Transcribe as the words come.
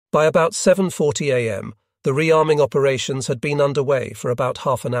By about 7:40 a.m., the rearming operations had been underway for about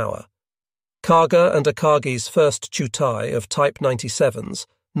half an hour. Kaga and Akagi's first Chutai of Type 97s,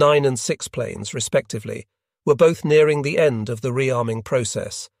 9 and 6 planes respectively, were both nearing the end of the rearming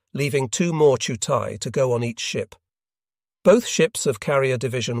process, leaving 2 more Chutai to go on each ship. Both ships of Carrier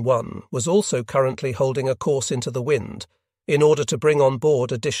Division 1 was also currently holding a course into the wind in order to bring on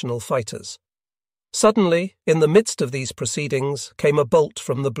board additional fighters. Suddenly, in the midst of these proceedings, came a bolt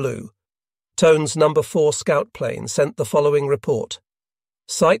from the blue. Tone's No. 4 scout plane sent the following report.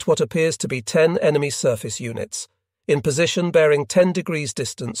 Sight what appears to be 10 enemy surface units, in position bearing 10 degrees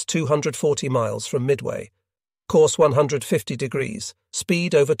distance 240 miles from Midway. Course 150 degrees,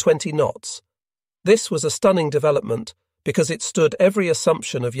 speed over 20 knots. This was a stunning development because it stood every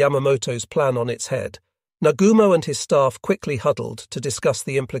assumption of Yamamoto's plan on its head. Nagumo and his staff quickly huddled to discuss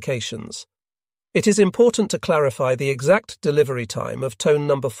the implications. It is important to clarify the exact delivery time of Tone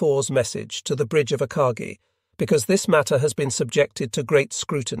No. 4's message to the bridge of Akagi, because this matter has been subjected to great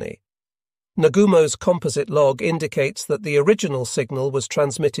scrutiny. Nagumo's composite log indicates that the original signal was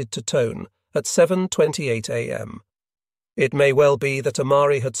transmitted to Tone at 7:28 a.m. It may well be that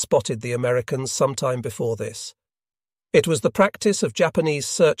Amari had spotted the Americans sometime before this. It was the practice of Japanese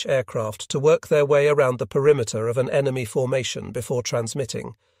search aircraft to work their way around the perimeter of an enemy formation before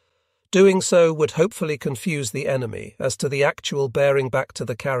transmitting. Doing so would hopefully confuse the enemy as to the actual bearing back to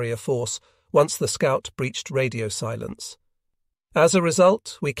the carrier force once the scout breached radio silence. As a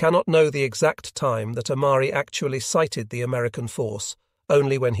result, we cannot know the exact time that Amari actually sighted the American force,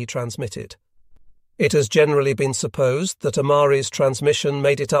 only when he transmitted. It has generally been supposed that Amari's transmission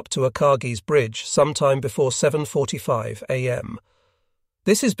made it up to Akagi's bridge sometime before 7:45 a.m.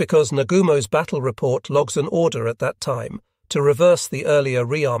 This is because Nagumo's battle report logs an order at that time to reverse the earlier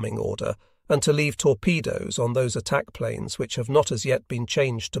rearming order and to leave torpedoes on those attack planes which have not as yet been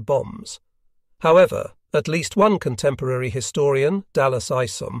changed to bombs. However, at least one contemporary historian, Dallas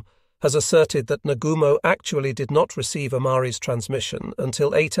Isom, has asserted that Nagumo actually did not receive Amari's transmission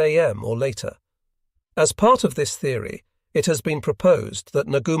until 8 a.m. or later. As part of this theory, it has been proposed that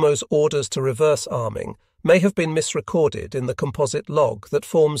Nagumo's orders to reverse arming may have been misrecorded in the composite log that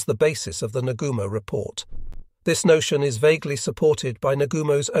forms the basis of the Nagumo report. This notion is vaguely supported by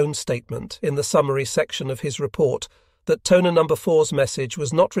Nagumo's own statement in the summary section of his report that Tone No. 4's message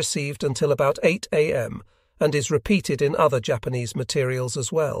was not received until about 8 a.m. and is repeated in other Japanese materials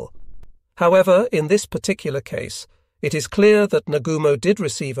as well. However, in this particular case, it is clear that Nagumo did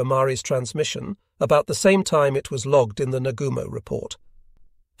receive Amari's transmission about the same time it was logged in the Nagumo report.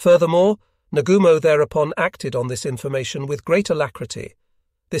 Furthermore, Nagumo thereupon acted on this information with great alacrity.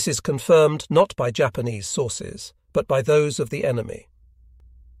 This is confirmed not by Japanese sources, but by those of the enemy.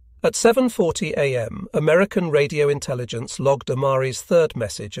 At 7:40 a.m., American radio intelligence logged Amari's third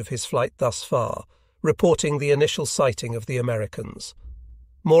message of his flight thus far, reporting the initial sighting of the Americans.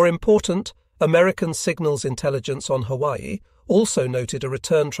 More important, American signals intelligence on Hawaii also noted a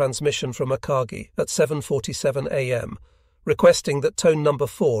return transmission from Akagi at 7:47 a.m., requesting that Tone No.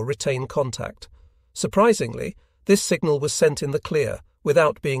 4 retain contact. Surprisingly, this signal was sent in the clear,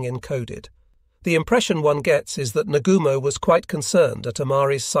 without being encoded. The impression one gets is that Nagumo was quite concerned at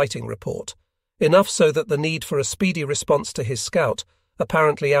Amari's sighting report, enough so that the need for a speedy response to his scout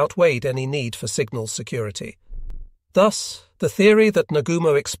apparently outweighed any need for signal security. Thus, the theory that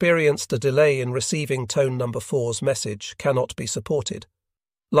Nagumo experienced a delay in receiving Tone No. 4's message cannot be supported.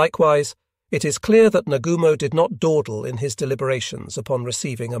 Likewise, it is clear that Nagumo did not dawdle in his deliberations upon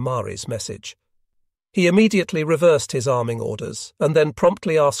receiving Amari's message. He immediately reversed his arming orders and then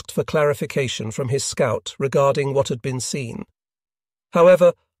promptly asked for clarification from his scout regarding what had been seen.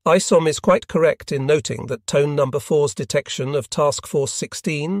 However, Isom is quite correct in noting that Tone No. 4's detection of Task Force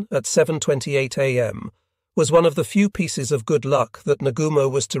 16 at 7:28 a.m. was one of the few pieces of good luck that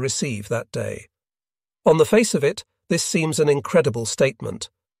Nagumo was to receive that day. On the face of it, this seems an incredible statement.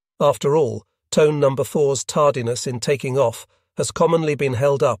 After all, Tone No. 4's tardiness in taking off has commonly been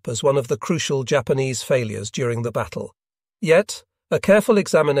held up as one of the crucial Japanese failures during the battle. Yet, a careful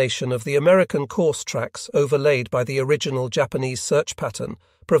examination of the American course tracks overlaid by the original Japanese search pattern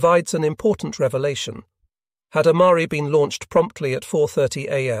provides an important revelation. Had Amari been launched promptly at 4:30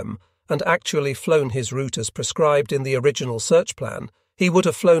 a.m. and actually flown his route as prescribed in the original search plan, he would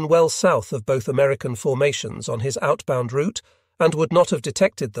have flown well south of both American formations on his outbound route and would not have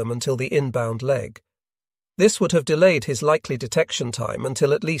detected them until the inbound leg. This would have delayed his likely detection time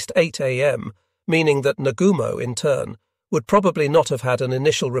until at least 8 a.m., meaning that Nagumo, in turn, would probably not have had an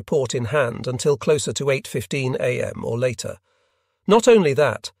initial report in hand until closer to 8:15 a.m. or later. Not only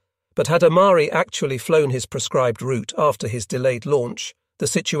that, but had Amari actually flown his prescribed route after his delayed launch, the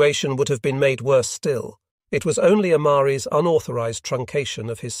situation would have been made worse still. It was only Amari's unauthorized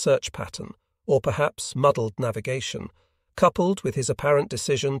truncation of his search pattern, or perhaps muddled navigation, coupled with his apparent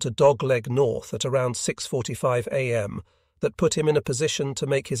decision to dogleg north at around 6:45 a.m., that put him in a position to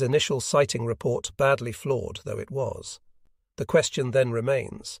make his initial sighting report, badly flawed though it was. The question then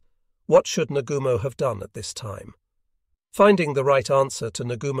remains, what should Nagumo have done at this time? Finding the right answer to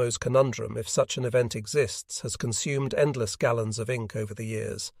Nagumo's conundrum, if such an event exists, has consumed endless gallons of ink over the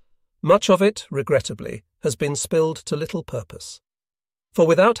years. Much of it, regrettably, has been spilled to little purpose. For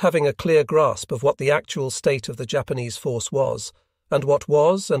without having a clear grasp of what the actual state of the Japanese force was, and what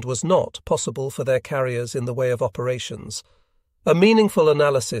was and was not possible for their carriers in the way of operations, a meaningful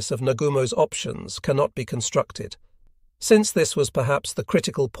analysis of Nagumo's options cannot be constructed. Since this was perhaps the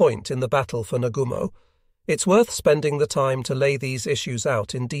critical point in the battle for Nagumo, it's worth spending the time to lay these issues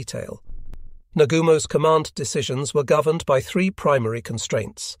out in detail. Nagumo's command decisions were governed by three primary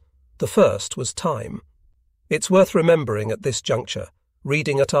constraints. The first was time. It's worth remembering at this juncture,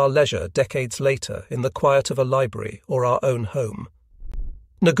 reading at our leisure decades later in the quiet of a library or our own home.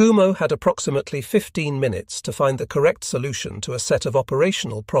 Nagumo had approximately 15 minutes to find the correct solution to a set of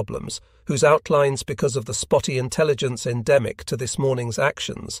operational problems whose outlines, because of the spotty intelligence endemic to this morning's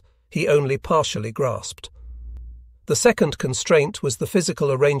actions, he only partially grasped. The second constraint was the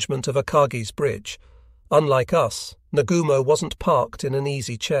physical arrangement of Akagi's bridge. Unlike us, Nagumo wasn't parked in an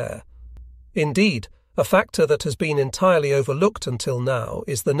easy chair. Indeed, a factor that has been entirely overlooked until now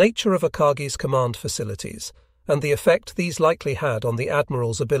is the nature of Akagi's command facilities, and the effect these likely had on the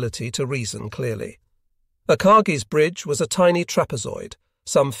Admiral's ability to reason clearly. Akagi's bridge was a tiny trapezoid,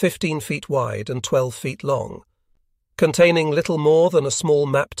 some 15 feet wide and 12 feet long. Containing little more than a small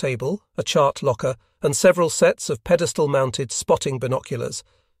map table, a chart locker, and several sets of pedestal-mounted spotting binoculars,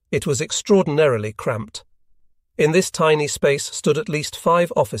 it was extraordinarily cramped. In this tiny space stood at least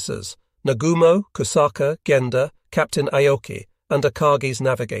 5 officers: Nagumo, Kusaka, Genda, Captain Aoki, and Akagi's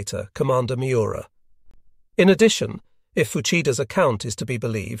navigator, Commander Miura. In addition, if Fuchida's account is to be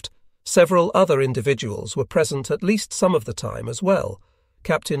believed, several other individuals were present at least some of the time as well: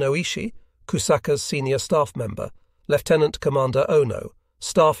 Captain Oishi, Kusaka's senior staff member, Lieutenant Commander Ono,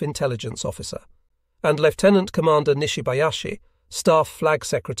 Staff Intelligence Officer, and Lieutenant Commander Nishibayashi, Staff Flag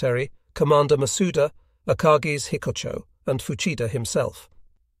Secretary, Commander Masuda, Akagi's Hikocho, and Fuchida himself.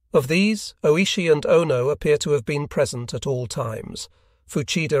 Of these, Oishi and Ono appear to have been present at all times.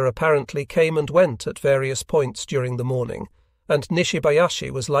 Fuchida apparently came and went at various points during the morning, and Nishibayashi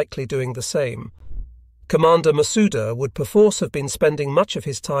was likely doing the same. Commander Masuda would perforce have been spending much of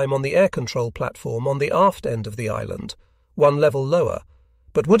his time on the air control platform on the aft end of the island, one level lower,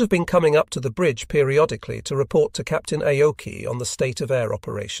 but would have been coming up to the bridge periodically to report to Captain Aoki on the state of air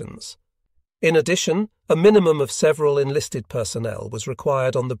operations. In addition, a minimum of several enlisted personnel was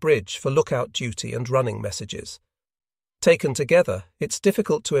required on the bridge for lookout duty and running messages. Taken together, it's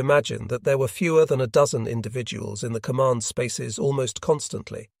difficult to imagine that there were fewer than a dozen individuals in the command spaces almost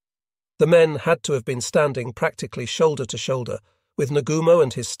constantly. The men had to have been standing practically shoulder to shoulder, with Nagumo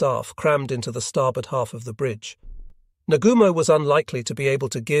and his staff crammed into the starboard half of the bridge. Nagumo was unlikely to be able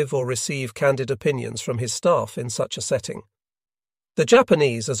to give or receive candid opinions from his staff in such a setting. The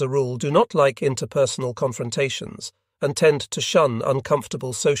Japanese, as a rule, do not like interpersonal confrontations and tend to shun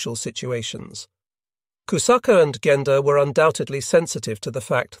uncomfortable social situations. Kusaka and Genda were undoubtedly sensitive to the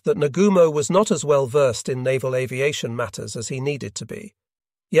fact that Nagumo was not as well versed in naval aviation matters as he needed to be.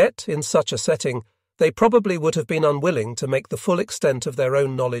 Yet, in such a setting, they probably would have been unwilling to make the full extent of their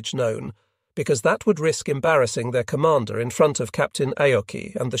own knowledge known, because that would risk embarrassing their commander in front of Captain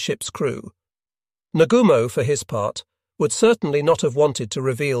Aoki and the ship's crew. Nagumo, for his part, would certainly not have wanted to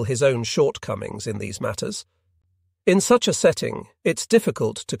reveal his own shortcomings in these matters. In such a setting, it's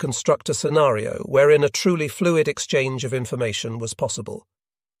difficult to construct a scenario wherein a truly fluid exchange of information was possible.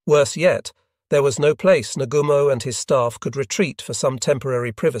 Worse yet, there was no place Nagumo and his staff could retreat for some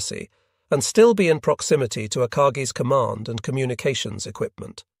temporary privacy and still be in proximity to Akagi's command and communications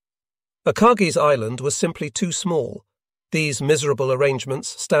equipment. Akagi's island was simply too small. These miserable arrangements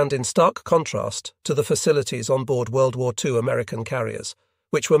stand in stark contrast to the facilities on board World War II American carriers,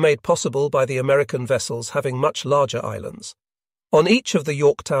 which were made possible by the American vessels having much larger islands. On each of the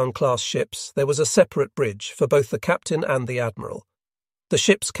Yorktown-class ships there was a separate bridge for both the captain and the admiral. The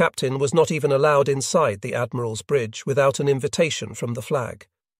ship's captain was not even allowed inside the admiral's bridge without an invitation from the flag.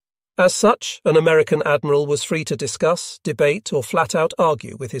 As such, an American admiral was free to discuss, debate, or flat-out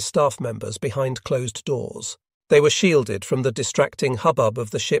argue with his staff members behind closed doors. They were shielded from the distracting hubbub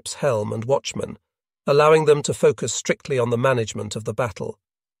of the ship's helm and watchman, allowing them to focus strictly on the management of the battle.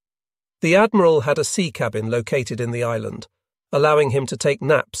 The admiral had a sea cabin located in the island, allowing him to take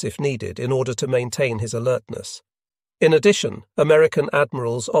naps if needed in order to maintain his alertness. In addition, American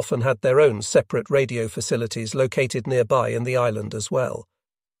admirals often had their own separate radio facilities located nearby in the island as well.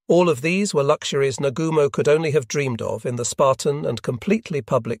 All of these were luxuries Nagumo could only have dreamed of in the Spartan and completely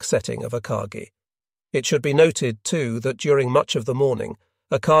public setting of Akagi. It should be noted, too, that during much of the morning,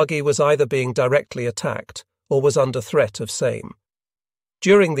 Akagi was either being directly attacked or was under threat of same.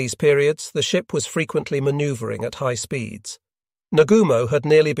 During these periods, the ship was frequently maneuvering at high speeds. Nagumo had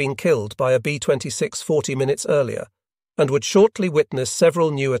nearly been killed by a B-26 40 minutes earlier, and would shortly witness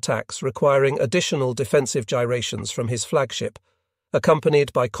several new attacks requiring additional defensive gyrations from his flagship,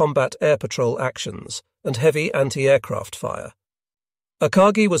 accompanied by combat air patrol actions and heavy anti-aircraft fire.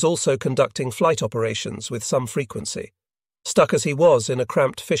 Akagi was also conducting flight operations with some frequency. Stuck as he was in a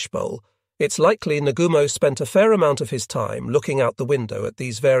cramped fishbowl, it's likely Nagumo spent a fair amount of his time looking out the window at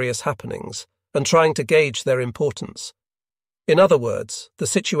these various happenings and trying to gauge their importance. In other words, the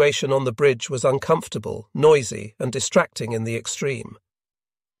situation on the bridge was uncomfortable, noisy, and distracting in the extreme.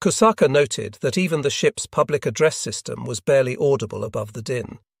 Kusaka noted that even the ship's public address system was barely audible above the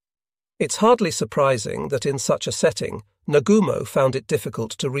din. It's hardly surprising that in such a setting, Nagumo found it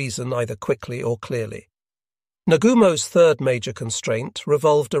difficult to reason either quickly or clearly. Nagumo's third major constraint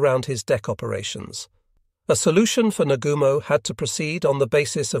revolved around his deck operations. A solution for Nagumo had to proceed on the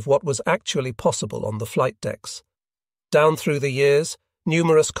basis of what was actually possible on the flight decks. Down through the years,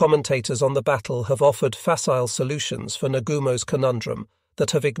 numerous commentators on the battle have offered facile solutions for Nagumo's conundrum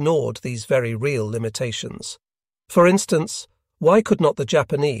that have ignored these very real limitations. For instance, why could not the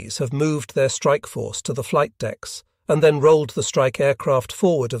Japanese have moved their strike force to the flight decks and then rolled the strike aircraft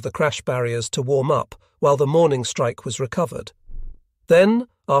forward of the crash barriers to warm up while the morning strike was recovered? Then,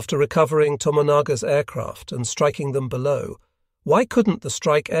 after recovering Tomonaga's aircraft and striking them below, why couldn't the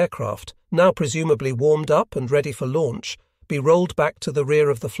strike aircraft, now presumably warmed up and ready for launch, be rolled back to the rear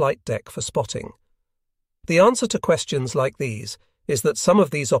of the flight deck for spotting? The answer to questions like these is that some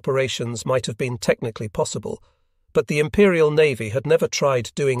of these operations might have been technically possible, but the Imperial Navy had never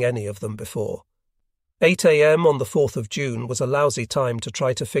tried doing any of them before. 8 a.m. on the 4th of June was a lousy time to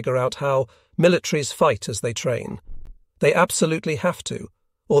try to figure out how militaries fight as they train. They absolutely have to,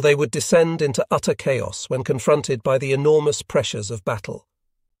 or they would descend into utter chaos when confronted by the enormous pressures of battle.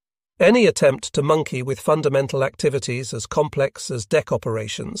 Any attempt to monkey with fundamental activities as complex as deck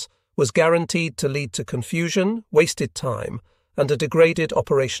operations was guaranteed to lead to confusion, wasted time, and a degraded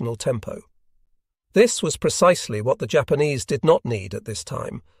operational tempo. This was precisely what the Japanese did not need at this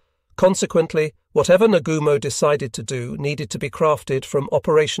time. Consequently, whatever Nagumo decided to do needed to be crafted from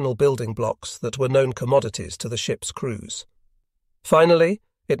operational building blocks that were known commodities to the ship's crews. Finally,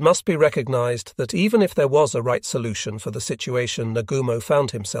 it must be recognized that even if there was a right solution for the situation Nagumo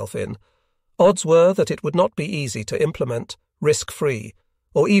found himself in, odds were that it would not be easy to implement, risk-free,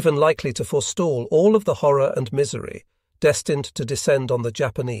 or even likely to forestall all of the horror and misery destined to descend on the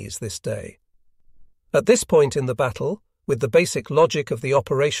Japanese this day. At this point in the battle, with the basic logic of the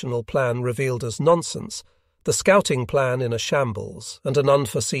operational plan revealed as nonsense, the scouting plan in a shambles, and an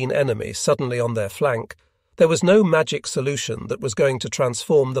unforeseen enemy suddenly on their flank, there was no magic solution that was going to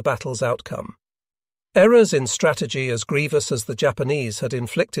transform the battle's outcome. Errors in strategy as grievous as the Japanese had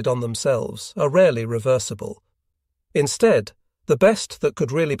inflicted on themselves are rarely reversible. Instead, the best that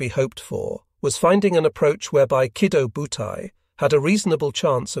could really be hoped for was finding an approach whereby Kido Butai had a reasonable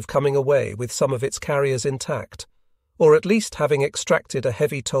chance of coming away with some of its carriers intact, or at least having extracted a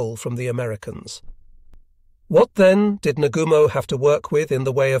heavy toll from the Americans. What then did Nagumo have to work with in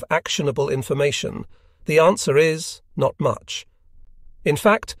the way of actionable information? The answer is, not much. In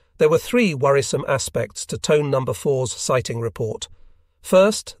fact, there were three worrisome aspects to Tone No. 4's sighting report.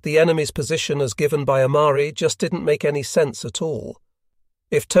 First, the enemy's position as given by Amari just didn't make any sense at all.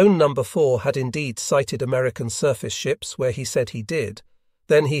 If Tone No. 4 had indeed sighted American surface ships where he said he did,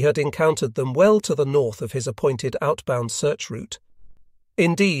 then he had encountered them well to the north of his appointed outbound search route.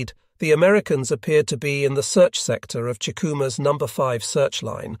 Indeed, the Americans appeared to be in the search sector of Chikuma's No. 5 search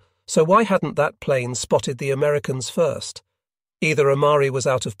line, so why hadn't that plane spotted the Americans first? Either Amari was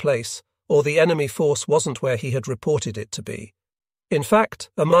out of place, or the enemy force wasn't where he had reported it to be. In fact,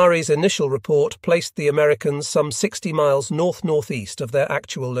 Amari's initial report placed the Americans some 60 miles north-northeast of their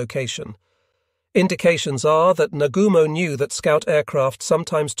actual location. Indications are that Nagumo knew that scout aircraft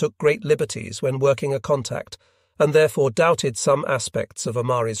sometimes took great liberties when working a contact, and therefore doubted some aspects of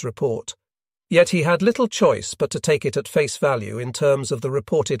Amari's report. Yet he had little choice but to take it at face value in terms of the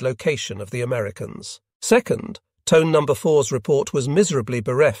reported location of the Americans. Second, Tone No. 4's report was miserably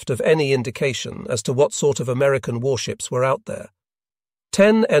bereft of any indication as to what sort of American warships were out there.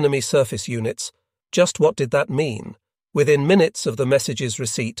 10 enemy surface units, just what did that mean? Within minutes of the message's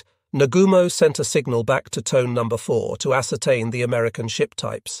receipt, Nagumo sent a signal back to Tone Number 4 to ascertain the American ship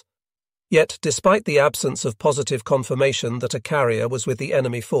types. Yet, despite the absence of positive confirmation that a carrier was with the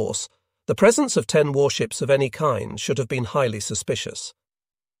enemy force, the presence of 10 warships of any kind should have been highly suspicious.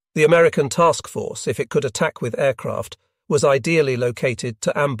 The American task force, if it could attack with aircraft, was ideally located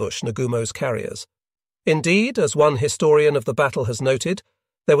to ambush Nagumo's carriers. Indeed, as one historian of the battle has noted,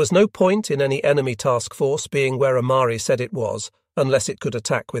 there was no point in any enemy task force being where Amari said it was, unless it could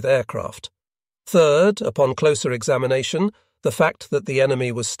attack with aircraft. Third, upon closer examination, the fact that the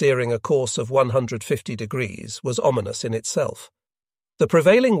enemy was steering a course of 150 degrees was ominous in itself. The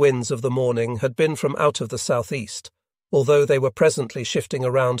prevailing winds of the morning had been from out of the southeast, although they were presently shifting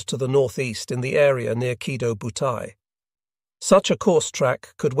around to the northeast in the area near Kido Butai. Such a course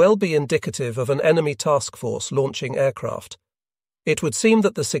track could well be indicative of an enemy task force launching aircraft. It would seem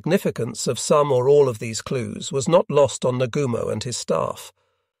that the significance of some or all of these clues was not lost on Nagumo and his staff.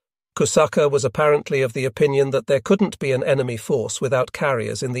 Kusaka was apparently of the opinion that there couldn't be an enemy force without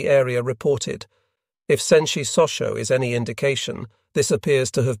carriers in the area reported. If Senshi Sosho is any indication, this appears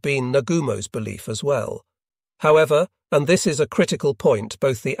to have been Nagumo's belief as well. However, and this is a critical point,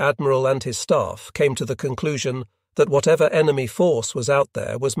 both the Admiral and his staff came to the conclusion that whatever enemy force was out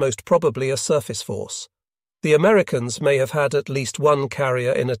there was most probably a surface force. The Americans may have had at least one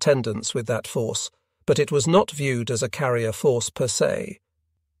carrier in attendance with that force, but it was not viewed as a carrier force per se.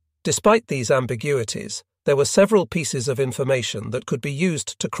 Despite these ambiguities, there were several pieces of information that could be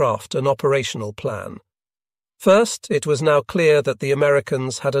used to craft an operational plan. First, it was now clear that the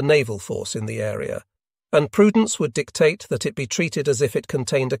Americans had a naval force in the area, and prudence would dictate that it be treated as if it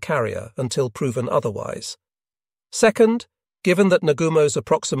contained a carrier until proven otherwise. Second, given that Nagumo's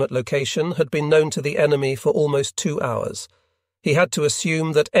approximate location had been known to the enemy for almost 2 hours, he had to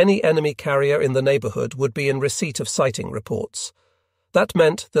assume that any enemy carrier in the neighborhood would be in receipt of sighting reports. That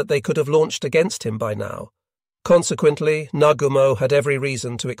meant that they could have launched against him by now. Consequently, Nagumo had every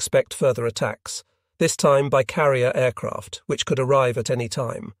reason to expect further attacks, this time by carrier aircraft, which could arrive at any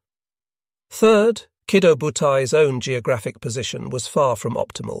time. Third, Kido Butai's own geographic position was far from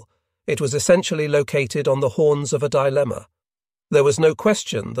optimal. It was essentially located on the horns of a dilemma. There was no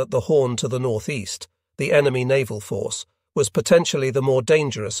question that the horn to the northeast, the enemy naval force, was potentially the more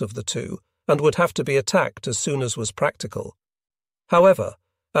dangerous of the two and would have to be attacked as soon as was practical. However,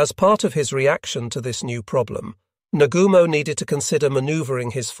 as part of his reaction to this new problem, Nagumo needed to consider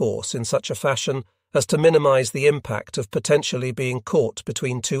maneuvering his force in such a fashion as to minimize the impact of potentially being caught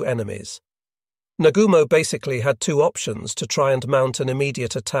between two enemies. Nagumo basically had two options to try and mount an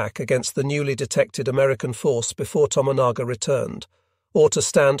immediate attack against the newly detected American force before Tomonaga returned, or to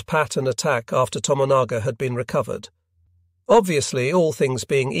stand pat and attack after Tomonaga had been recovered. Obviously, all things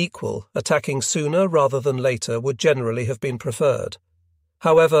being equal, attacking sooner rather than later would generally have been preferred.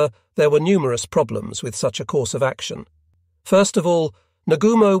 However, there were numerous problems with such a course of action. First of all,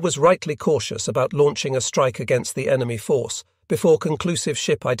 Nagumo was rightly cautious about launching a strike against the enemy force before conclusive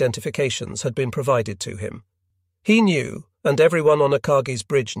ship identifications had been provided to him. He knew, and everyone on Akagi's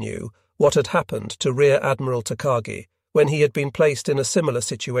bridge knew, what had happened to Rear Admiral Takagi when he had been placed in a similar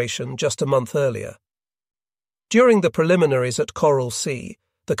situation just a month earlier. During the preliminaries at Coral Sea,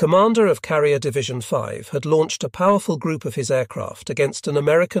 the commander of Carrier Division 5 had launched a powerful group of his aircraft against an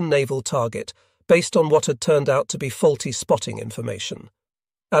American naval target based on what had turned out to be faulty spotting information.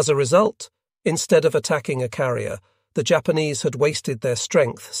 As a result, instead of attacking a carrier, the Japanese had wasted their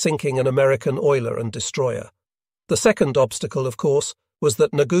strength sinking an American oiler and destroyer. The second obstacle, of course, was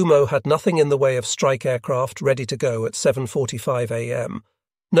that Nagumo had nothing in the way of strike aircraft ready to go at 7:45 a.m.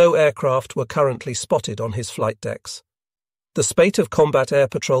 No aircraft were currently spotted on his flight decks. The spate of combat air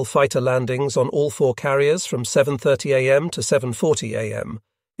patrol fighter landings on all four carriers from 7:30 a.m. to 7:40 a.m.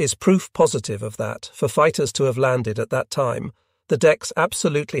 is proof positive of that. For fighters to have landed at that time, the decks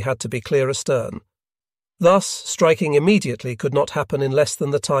absolutely had to be clear astern. Thus, striking immediately could not happen in less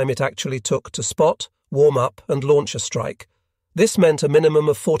than the time it actually took to spot, warm up, and launch a strike. This meant a minimum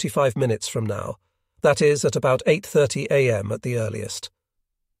of 45 minutes from now, that is, at about 8:30 a.m. at the earliest.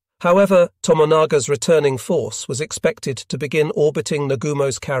 However, Tomonaga's returning force was expected to begin orbiting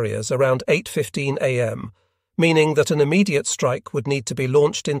Nagumo's carriers around 8:15 a.m., meaning that an immediate strike would need to be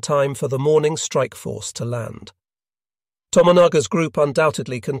launched in time for the morning strike force to land. Tomonaga's group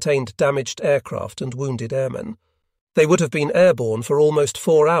undoubtedly contained damaged aircraft and wounded airmen. They would have been airborne for almost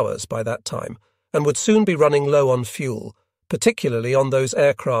 4 hours by that time, and would soon be running low on fuel, particularly on those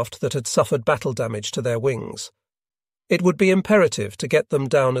aircraft that had suffered battle damage to their wings. It would be imperative to get them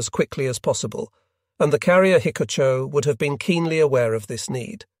down as quickly as possible, and the carrier Hikocho would have been keenly aware of this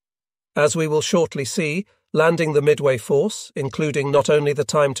need. As we will shortly see, landing the Midway force, including not only the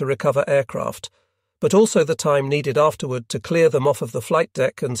time to recover aircraft, but also the time needed afterward to clear them off of the flight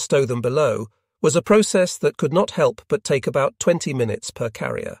deck and stow them below, was a process that could not help but take about 20 minutes per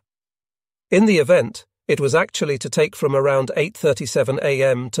carrier. In the event, it was actually to take from around 8:37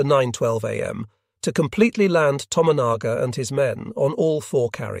 a.m. to 9:12 a.m. to completely land Tomonaga and his men on all 4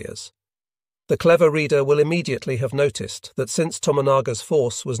 carriers. The clever reader will immediately have noticed that since Tomonaga's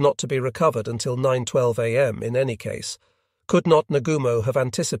force was not to be recovered until 9:12 a.m. in any case, could not Nagumo have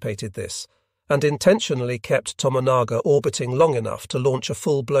anticipated this, and intentionally kept Tomonaga orbiting long enough to launch a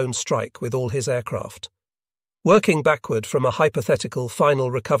full-blown strike with all his aircraft? Working backward from a hypothetical final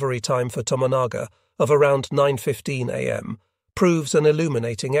recovery time for Tomonaga of around 9:15 a.m. proves an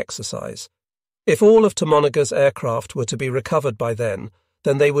illuminating exercise. If all of Tomonaga's aircraft were to be recovered by then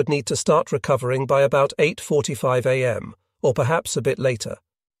they would need to start recovering by about 8:45 a.m., or perhaps a bit later.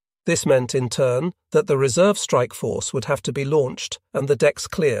 This meant, in turn, that the reserve strike force would have to be launched and the decks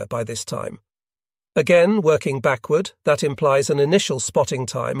clear by this time. Again, working backward, that implies an initial spotting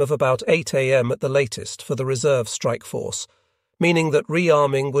time of about 8 a.m. at the latest for the reserve strike force, meaning that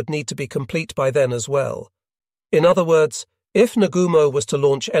rearming would need to be complete by then as well. In other words, if Nagumo was to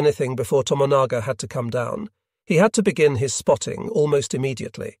launch anything before Tomonaga had to come down, he had to begin his spotting almost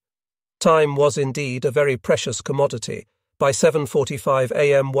immediately. Time was indeed a very precious commodity. By 7:45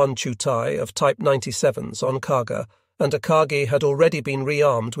 a.m. one Chutai of Type 97s on Kaga and Akagi had already been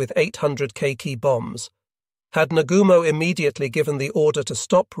rearmed with 800 Keiki bombs. Had Nagumo immediately given the order to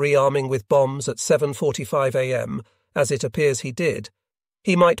stop rearming with bombs at 7:45 a.m., as it appears he did,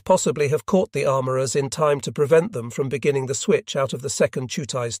 he might possibly have caught the armourers in time to prevent them from beginning the switch out of the second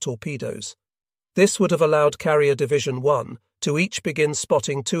Chutai's torpedoes. This would have allowed Carrier Division 1 to each begin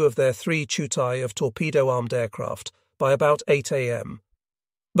spotting 2 of their 3 Chutai of torpedo-armed aircraft by about 8 a.m.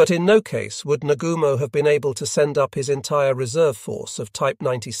 But in no case would Nagumo have been able to send up his entire reserve force of Type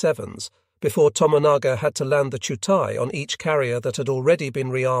 97s before Tomonaga had to land the Chutai on each carrier that had already been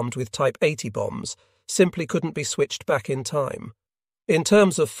rearmed with Type 80 bombs, simply couldn't be switched back in time. In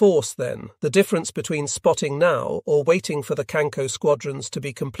terms of force, then, the difference between spotting now or waiting for the Kanko squadrons to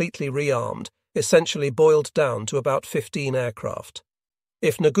be completely rearmed essentially boiled down to about 15 aircraft.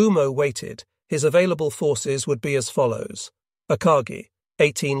 If Nagumo waited, his available forces would be as follows: Akagi,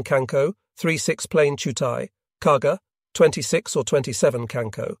 18 Kanko, 3 6-plane Chutai; Kaga, 26 or 27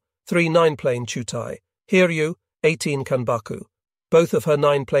 Kanko, 3 9-plane Chutai; Hiryu, 18 Kanbaku, both of her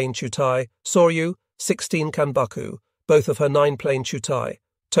 9-plane Chutai; Soryu, 16 Kanbaku, both of her 9-plane Chutai,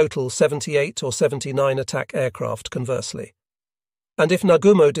 total 78 or 79 attack aircraft conversely. And if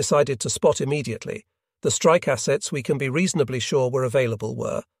Nagumo decided to spot immediately, the strike assets we can be reasonably sure were available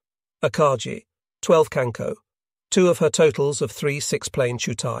were: Akagi, 12 Kanko, 2 of her totals of 3 6-plane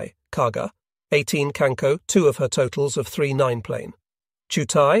Chutai; Kaga, 18 Kanko, 2 of her totals of 3 9-plane.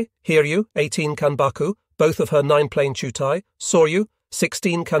 Chutai, Hiryu, 18 Kanbaku, both of her 9-plane Chutai; Soryu,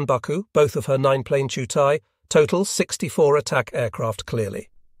 16 Kanbaku, both of her 9-plane Chutai, total 64 attack aircraft clearly.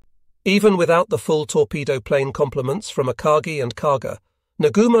 Even without the full torpedo plane complements from Akagi and Kaga,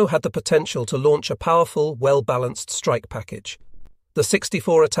 Nagumo had the potential to launch a powerful, well-balanced strike package. The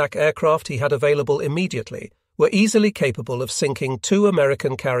 64 attack aircraft he had available immediately were easily capable of sinking 2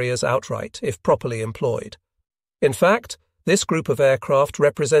 American carriers outright if properly employed. In fact, this group of aircraft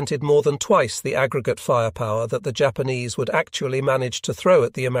represented more than twice the aggregate firepower that the Japanese would actually manage to throw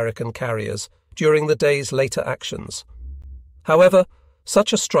at the American carriers during the day's later actions. However,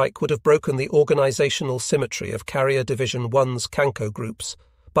 such a strike would have broken the organizational symmetry of Carrier Division 1's Kanko groups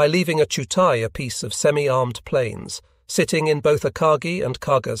by leaving a Chutai apiece of semi-armed planes sitting in both Akagi and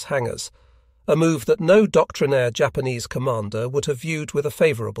Kaga's hangars, a move that no doctrinaire Japanese commander would have viewed with a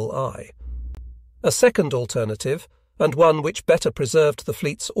favorable eye. A second alternative, and one which better preserved the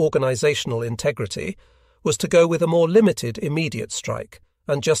fleet's organizational integrity, was to go with a more limited immediate strike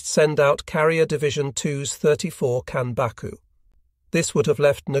and just send out Carrier Division 2's 34 Kanbaku. This would have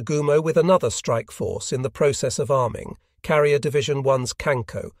left Nagumo with another strike force in the process of arming, Carrier Division 1's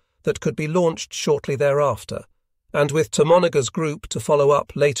Kanko, that could be launched shortly thereafter, and with Tomonaga's group to follow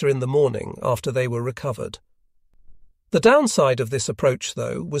up later in the morning after they were recovered. The downside of this approach,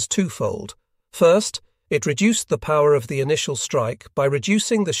 though, was twofold. First, it reduced the power of the initial strike by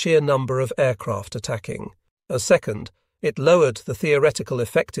reducing the sheer number of aircraft attacking. As second, it lowered the theoretical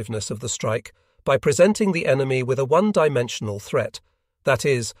effectiveness of the strike by presenting the enemy with a one-dimensional threat, that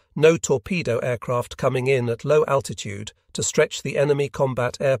is, no torpedo aircraft coming in at low altitude to stretch the enemy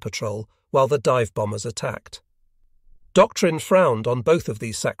combat air patrol while the dive bombers attacked. Doctrine frowned on both of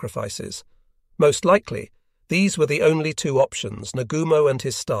these sacrifices. Most likely, These were the only two options Nagumo and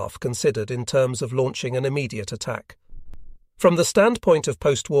his staff considered in terms of launching an immediate attack. From the standpoint of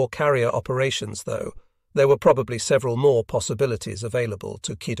post-war carrier operations, though, there were probably several more possibilities available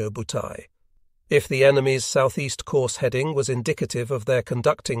to Kido Butai. If the enemy's southeast course heading was indicative of their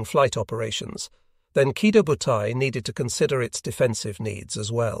conducting flight operations, then Kido Butai needed to consider its defensive needs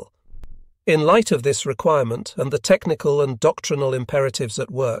as well. In light of this requirement and the technical and doctrinal imperatives at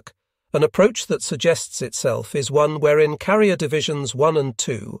work, an approach that suggests itself is one wherein Carrier Divisions 1 and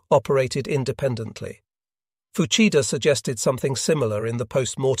 2 operated independently. Fuchida suggested something similar in the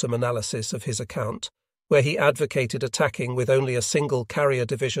post-mortem analysis of his account, where he advocated attacking with only a single carrier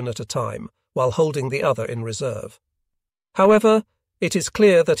division at a time, while holding the other in reserve. However, it is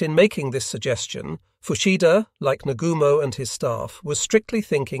clear that in making this suggestion, Fuchida, like Nagumo and his staff, was strictly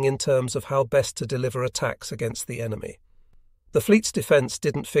thinking in terms of how best to deliver attacks against the enemy. The fleet's defense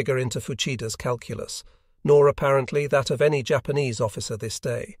didn't figure into Fuchida's calculus, nor apparently that of any Japanese officer this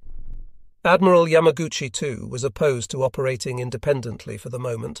day. Admiral Yamaguchi, too, was opposed to operating independently for the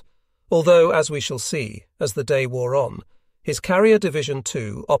moment, although, as we shall see, as the day wore on, his Carrier Division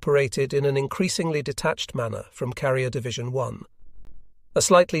 2 operated in an increasingly detached manner from Carrier Division 1. A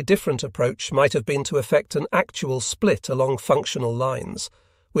slightly different approach might have been to effect an actual split along functional lines,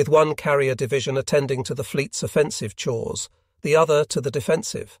 with one carrier division attending to the fleet's offensive chores, the other to the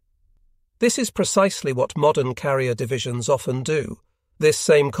defensive. This is precisely what modern carrier divisions often do. This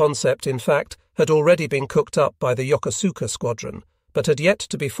same concept, in fact, had already been cooked up by the Yokosuka Squadron, but had yet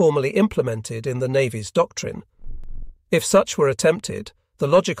to be formally implemented in the Navy's doctrine. If such were attempted, the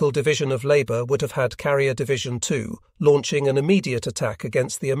logical division of labor would have had Carrier Division 2 launching an immediate attack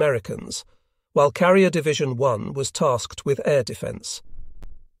against the Americans, while Carrier Division 1 was tasked with air defense.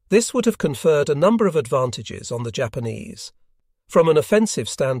 This would have conferred a number of advantages on the Japanese. From an offensive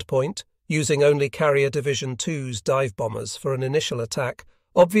standpoint, using only Carrier Division 2's dive bombers for an initial attack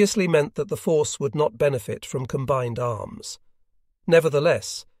obviously meant that the force would not benefit from combined arms.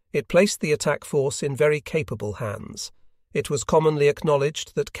 Nevertheless, it placed the attack force in very capable hands. It was commonly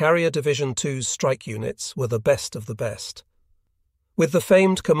acknowledged that Carrier Division 2's strike units were the best of the best. With the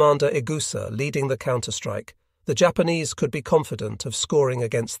famed Commander Igusa leading the counterstrike, the Japanese could be confident of scoring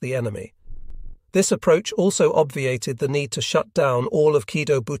against the enemy. This approach also obviated the need to shut down all of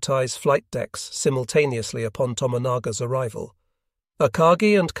Kido Butai's flight decks simultaneously upon Tomonaga's arrival.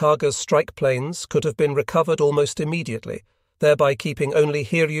 Akagi and Kaga's strike planes could have been recovered almost immediately, thereby keeping only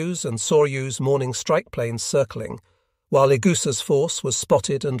Hiryu's and Soryu's morning strike planes circling, while Igusa's force was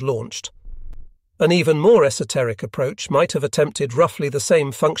spotted and launched. An even more esoteric approach might have attempted roughly the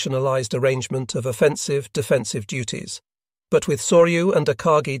same functionalized arrangement of offensive-defensive duties, but with Soryu and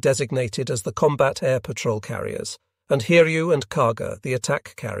Akagi designated as the combat air patrol carriers, and Hiryu and Kaga the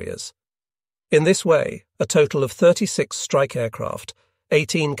attack carriers. In this way, a total of 36 strike aircraft,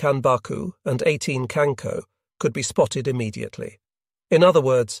 18 Kanbaku and 18 Kanko, could be spotted immediately. In other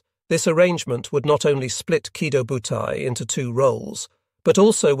words, this arrangement would not only split Kido Butai into two roles, but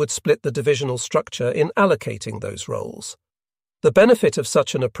also would split the divisional structure in allocating those roles. The benefit of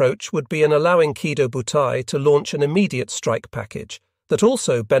such an approach would be in allowing Kido Butai to launch an immediate strike package that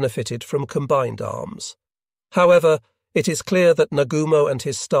also benefited from combined arms. However, it is clear that Nagumo and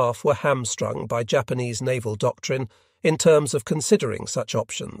his staff were hamstrung by Japanese naval doctrine in terms of considering such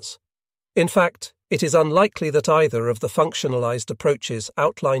options. In fact, it is unlikely that either of the functionalized approaches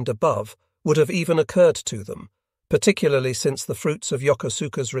outlined above would have even occurred to them, particularly since the fruits of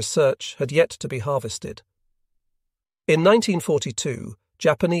Yokosuka's research had yet to be harvested. In 1942,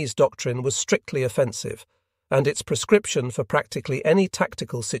 Japanese doctrine was strictly offensive, and its prescription for practically any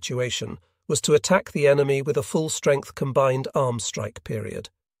tactical situation was to attack the enemy with a full-strength combined arms strike period.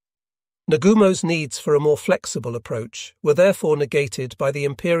 Nagumo's needs for a more flexible approach were therefore negated by the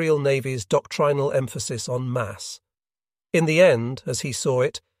Imperial Navy's doctrinal emphasis on mass. In the end, as he saw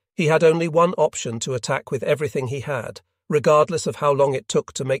it, he had only one option to attack with everything he had, regardless of how long it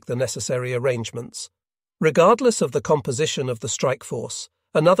took to make the necessary arrangements. Regardless of the composition of the strike force,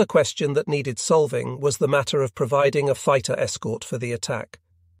 another question that needed solving was the matter of providing a fighter escort for the attack.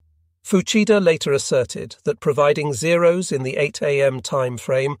 Fuchida later asserted that providing zeros in the 8 a.m. time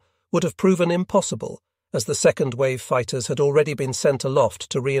frame would have proven impossible, as the second-wave fighters had already been sent aloft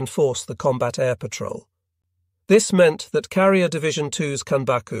to reinforce the combat air patrol. This meant that Carrier Division 2's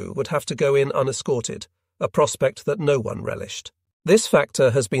Kanbaku would have to go in unescorted, a prospect that no one relished. This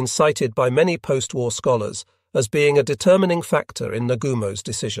factor has been cited by many post-war scholars as being a determining factor in Nagumo's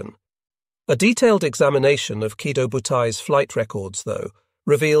decision. A detailed examination of Kido Butai's flight records, though,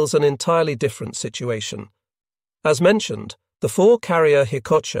 reveals an entirely different situation. As mentioned, The 4-carrier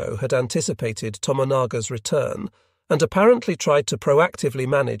Hikocho had anticipated Tomonaga's return and apparently tried to proactively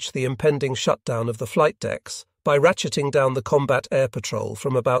manage the impending shutdown of the flight decks by ratcheting down the combat air patrol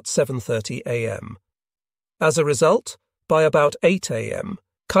from about 7:30 a.m. As a result, by about 8 a.m.,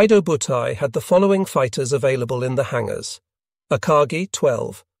 Kaido Butai had the following fighters available in the hangars: Akagi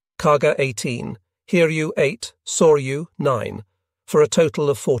 12, Kaga 18, Hiryu 8, Soryu 9, for a total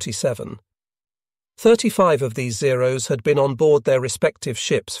of 47. 35 of these Zeros had been on board their respective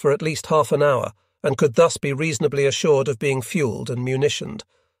ships for at least half an hour and could thus be reasonably assured of being fueled and munitioned.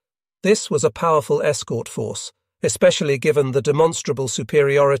 This was a powerful escort force, especially given the demonstrable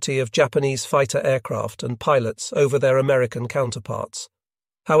superiority of Japanese fighter aircraft and pilots over their American counterparts.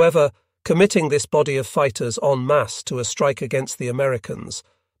 However, committing this body of fighters en masse to a strike against the Americans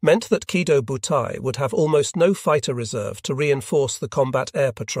meant that Kaido Butai would have almost no fighter reserve to reinforce the combat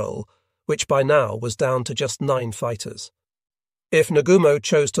air patrol, which by now was down to just 9 fighters. If Nagumo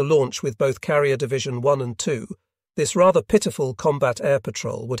chose to launch with both Carrier Division 1 and 2, this rather pitiful combat air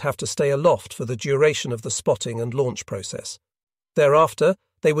patrol would have to stay aloft for the duration of the spotting and launch process. Thereafter,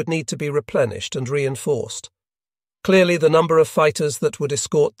 they would need to be replenished and reinforced. Clearly, the number of fighters that would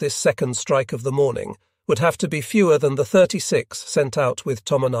escort this second strike of the morning would have to be fewer than the 36 sent out with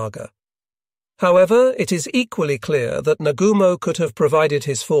Tomonaga. However, it is equally clear that Nagumo could have provided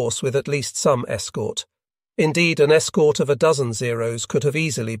his force with at least some escort. Indeed, an escort of a dozen Zeros could have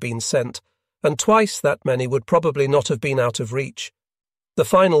easily been sent, and twice that many would probably not have been out of reach. The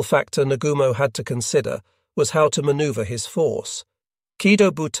final factor Nagumo had to consider was how to maneuver his force. Kaido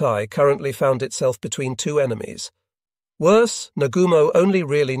Butai currently found itself between 2 enemies. Worse, Nagumo only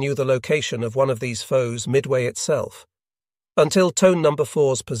really knew the location of one of these foes Midway itself. Until Tone No.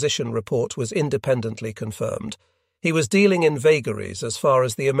 4's position report was independently confirmed, he was dealing in vagaries as far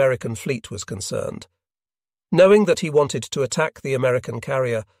as the American fleet was concerned. Knowing that he wanted to attack the American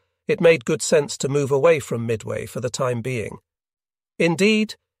carrier, it made good sense to move away from Midway for the time being.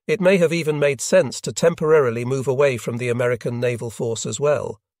 Indeed, it may have even made sense to temporarily move away from the American naval force as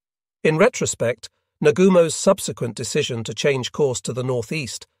well. In retrospect, Nagumo's subsequent decision to change course to the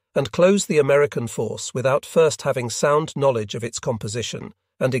northeast and close the American force without first having sound knowledge of its composition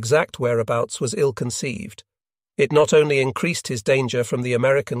and exact whereabouts was ill-conceived. It not only increased his danger from the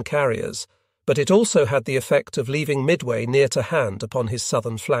American carriers, but it also had the effect of leaving Midway near to hand upon his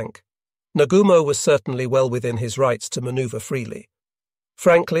southern flank. Nagumo was certainly well within his rights to maneuver freely.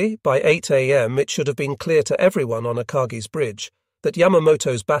 Frankly, by 8 a.m. it should have been clear to everyone on Akagi's bridge that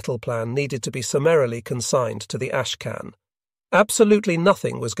Yamamoto's battle plan needed to be summarily consigned to the ash can. Absolutely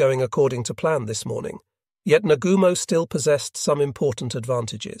nothing was going according to plan this morning, yet Nagumo still possessed some important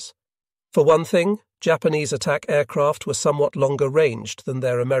advantages. For one thing, Japanese attack aircraft were somewhat longer ranged than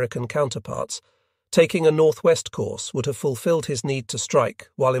their American counterparts. Taking a northwest course would have fulfilled his need to strike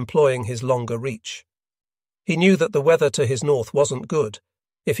while employing his longer reach. He knew that the weather to his north wasn't good.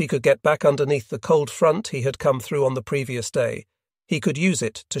 If he could get back underneath the cold front he had come through on the previous day, he could use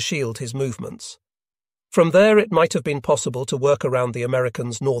it to shield his movements. From there it might have been possible to work around the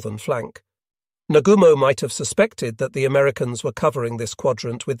Americans' northern flank. Nagumo might have suspected that the Americans were covering this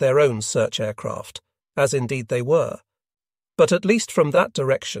quadrant with their own search aircraft, as indeed they were. But at least from that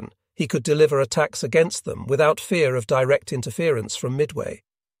direction, he could deliver attacks against them without fear of direct interference from Midway,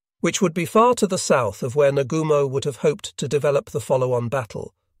 which would be far to the south of where Nagumo would have hoped to develop the follow-on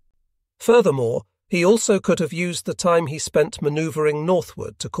battle. Furthermore, he also could have used the time he spent maneuvering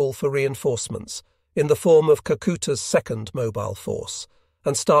northward to call for reinforcements, in the form of Kakuta's second mobile force,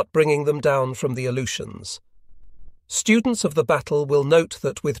 and start bringing them down from the Aleutians. Students of the battle will note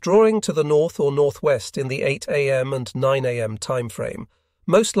that withdrawing to the north or northwest in the 8 a.m. and 9 a.m. time frame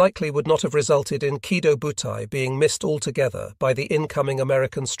most likely would not have resulted in Kaido Butai being missed altogether by the incoming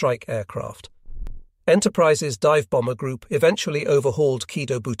American strike aircraft. Enterprise's dive bomber group eventually overhauled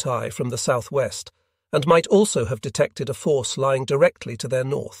Kaido Butai from the southwest and might also have detected a force lying directly to their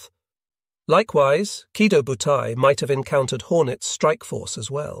north. Likewise, Kaido Butai might have encountered Hornet's strike force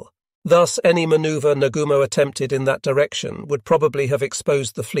as well. Thus, any maneuver Nagumo attempted in that direction would probably have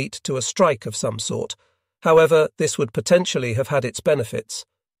exposed the fleet to a strike of some sort. However, this would potentially have had its benefits.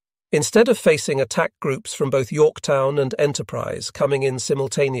 Instead of facing attack groups from both Yorktown and Enterprise coming in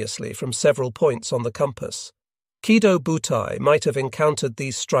simultaneously from several points on the compass, Kaido Butai might have encountered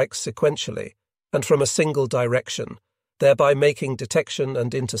these strikes sequentially and from a single direction, thereby making detection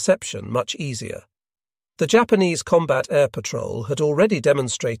and interception much easier. The Japanese Combat Air Patrol had already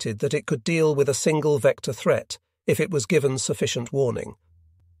demonstrated that it could deal with a single vector threat if it was given sufficient warning.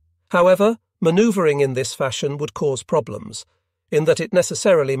 However, maneuvering in this fashion would cause problems, in that it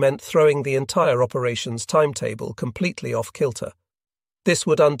necessarily meant throwing the entire operation's timetable completely off kilter. This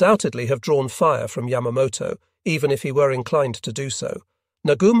would undoubtedly have drawn fire from Yamamoto, even if he were inclined to do so.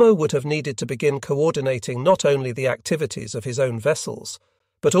 Nagumo would have needed to begin coordinating not only the activities of his own vessels,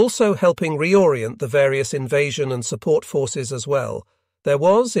 but also helping reorient the various invasion and support forces as well. There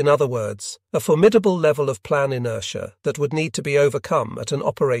was, in other words, a formidable level of plan inertia that would need to be overcome at an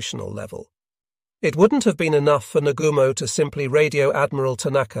operational level. It wouldn't have been enough for Nagumo to simply radio Admiral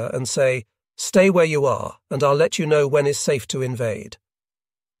Tanaka and say, "Stay where you are, and I'll let you know when is safe to invade."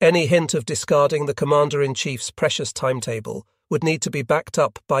 Any hint of discarding the Commander-in-Chief's precious timetable would need to be backed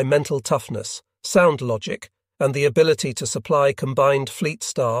up by mental toughness, sound logic, and the ability to supply combined fleet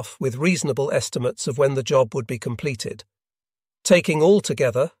staff with reasonable estimates of when the job would be completed. Taking all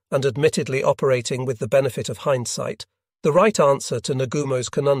together, and admittedly operating with the benefit of hindsight, the right answer to Nagumo's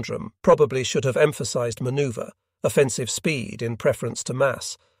conundrum probably should have emphasized maneuver, offensive speed in preference to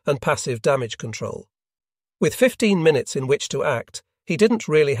mass, and passive damage control. With 15 minutes in which to act, he didn't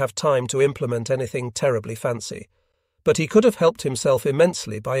really have time to implement anything terribly fancy, but he could have helped himself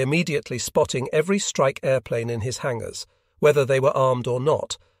immensely by immediately spotting every strike airplane in his hangars, whether they were armed or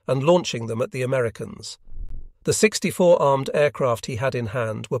not, and launching them at the Americans. The 64 armed aircraft he had in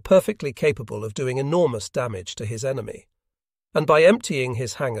hand were perfectly capable of doing enormous damage to his enemy. And by emptying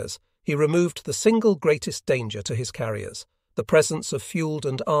his hangars, he removed the single greatest danger to his carriers, the presence of fueled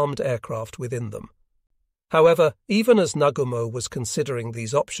and armed aircraft within them. However, even as Nagumo was considering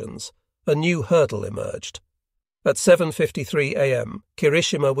these options, a new hurdle emerged. At 7:53 a.m.,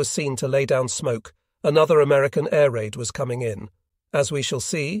 Kirishima was seen to lay down smoke. Another American air raid was coming in. As we shall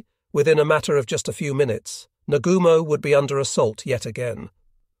see, within a matter of just a few minutes, Nagumo would be under assault yet again.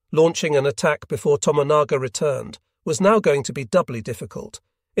 Launching an attack before Tomonaga returned was now going to be doubly difficult,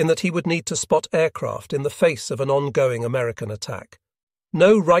 in that he would need to spot aircraft in the face of an ongoing American attack.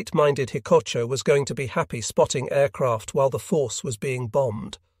 No right-minded Hikocho was going to be happy spotting aircraft while the force was being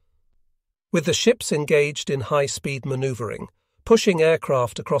bombed. With the ships engaged in high-speed maneuvering, pushing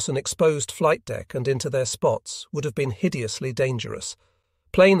aircraft across an exposed flight deck and into their spots would have been hideously dangerous.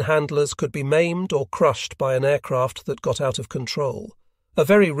 Plane handlers could be maimed or crushed by an aircraft that got out of control, a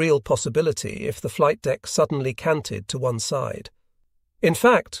very real possibility if the flight deck suddenly canted to one side. In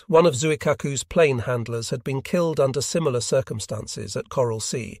fact, one of Zuikaku's plane handlers had been killed under similar circumstances at Coral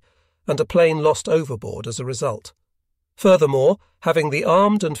Sea, and a plane lost overboard as a result. Furthermore, having the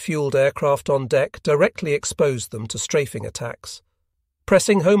armed and fueled aircraft on deck directly exposed them to strafing attacks.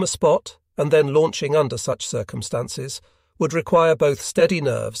 Pressing home a spot, and then launching under such circumstances, would require both steady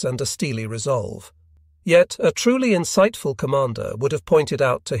nerves and a steely resolve. Yet a truly insightful commander would have pointed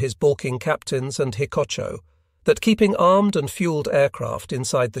out to his balking captains and Hikocho that keeping armed and fueled aircraft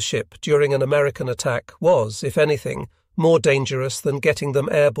inside the ship during an American attack was, if anything, more dangerous than getting them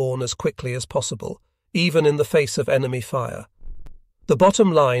airborne as quickly as possible, even in the face of enemy fire. The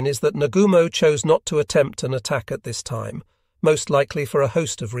bottom line is that Nagumo chose not to attempt an attack at this time, most likely for a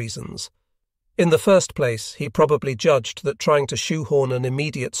host of reasons. In the first place, he probably judged that trying to shoehorn an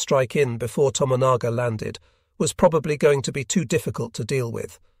immediate strike in before Tomonaga landed was probably going to be too difficult to deal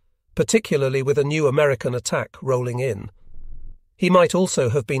with, particularly with a new American attack rolling in. He might also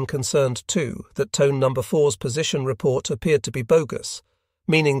have been concerned, too, that Tone No. 4's position report appeared to be bogus,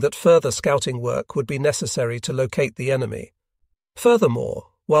 meaning that further scouting work would be necessary to locate the enemy. Furthermore,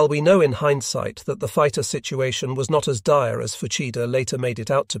 while we know in hindsight that the fighter situation was not as dire as Fuchida later made it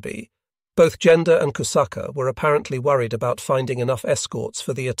out to be, both Genda and Kusaka were apparently worried about finding enough escorts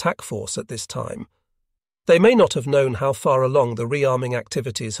for the attack force at this time. They may not have known how far along the rearming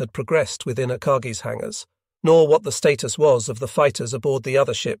activities had progressed within Akagi's hangars, nor what the status was of the fighters aboard the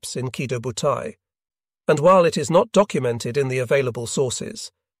other ships in Kido-Butai. And while it is not documented in the available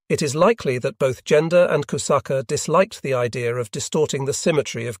sources, it is likely that both Genda and Kusaka disliked the idea of distorting the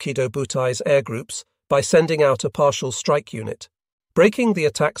symmetry of Kido-Butai's air groups by sending out a partial strike unit. Breaking the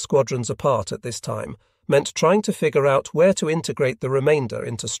attack squadrons apart at this time meant trying to figure out where to integrate the remainder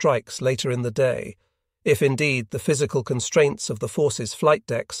into strikes later in the day, if indeed the physical constraints of the force's flight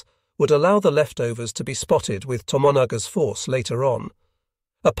decks would allow the leftovers to be spotted with Tomonaga's force later on.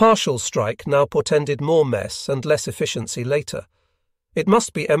 A partial strike now portended more mess and less efficiency later. It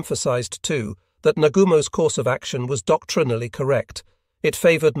must be emphasized, too, that Nagumo's course of action was doctrinally correct. It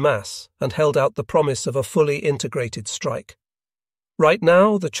favored mass and held out the promise of a fully integrated strike. Right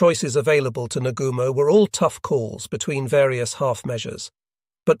now, the choices available to Nagumo were all tough calls between various half measures.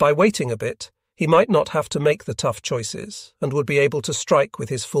 But by waiting a bit, he might not have to make the tough choices and would be able to strike with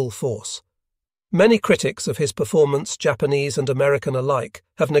his full force. Many critics of his performance, Japanese and American alike,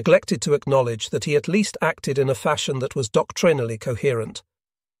 have neglected to acknowledge that he at least acted in a fashion that was doctrinally coherent.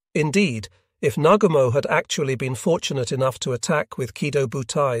 Indeed, if Nagumo had actually been fortunate enough to attack with Kido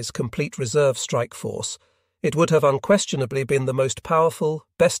Butai's complete reserve strike force, it would have unquestionably been the most powerful,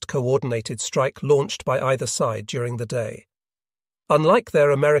 best coordinated strike launched by either side during the day. Unlike their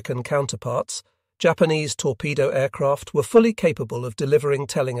American counterparts, Japanese torpedo aircraft were fully capable of delivering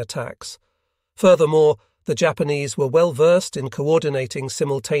telling attacks. Furthermore, the Japanese were well versed in coordinating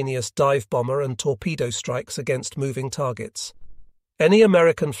simultaneous dive bomber and torpedo strikes against moving targets. Any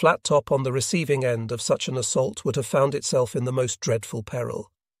American flat top on the receiving end of such an assault would have found itself in the most dreadful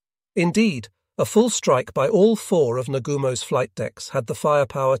peril. Indeed, a full strike by all 4 of Nagumo's flight decks had the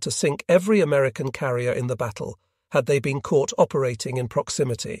firepower to sink every American carrier in the battle, had they been caught operating in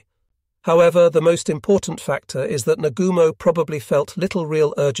proximity. However, the most important factor is that Nagumo probably felt little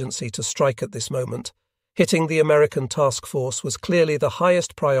real urgency to strike at this moment. Hitting the American task force was clearly the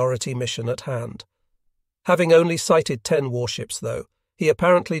highest priority mission at hand. Having only sighted 10 warships, though, he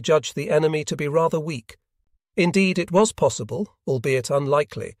apparently judged the enemy to be rather weak. Indeed, it was possible, albeit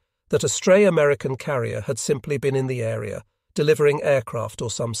unlikely, that a stray American carrier had simply been in the area, delivering aircraft or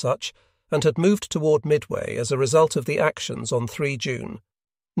some such, and had moved toward Midway as a result of the actions on 3 June.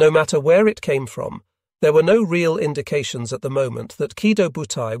 No matter where it came from, there were no real indications at the moment that Kido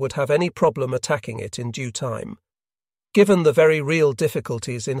Butai would have any problem attacking it in due time. Given the very real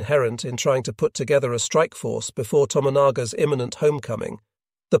difficulties inherent in trying to put together a strike force before Tomonaga's imminent homecoming,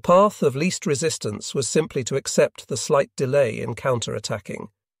 the path of least resistance was simply to accept the slight delay in counter-attacking.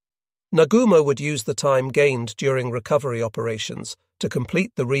 Nagumo would use the time gained during recovery operations to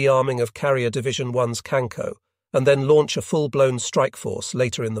complete the rearming of Carrier Division 1's Kanko, and then launch a full-blown strike force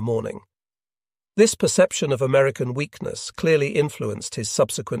later in the morning. This perception of American weakness clearly influenced his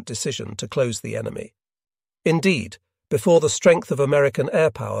subsequent decision to close the enemy. Indeed, before the strength of American air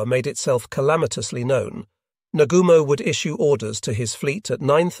power made itself calamitously known, Nagumo would issue orders to his fleet at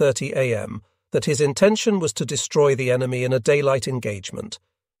 9:30 a.m. that his intention was to destroy the enemy in a daylight engagement,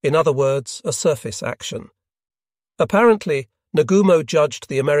 in other words, a surface action. Apparently, Nagumo judged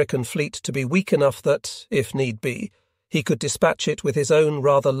the American fleet to be weak enough that, if need be, he could dispatch it with his own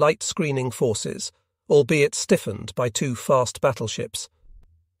rather light screening forces, albeit stiffened by 2 fast battleships.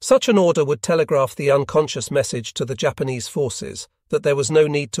 Such an order would telegraph the unconscious message to the Japanese forces that there was no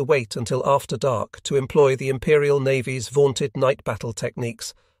need to wait until after dark to employ the Imperial Navy's vaunted night battle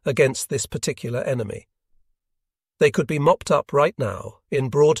techniques against this particular enemy. They could be mopped up right now, in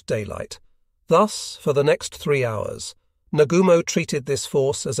broad daylight. Thus, for the next 3 hours, Nagumo treated this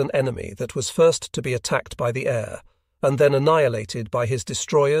force as an enemy that was first to be attacked by the air, and then annihilated by his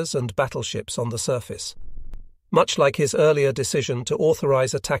destroyers and battleships on the surface. Much like his earlier decision to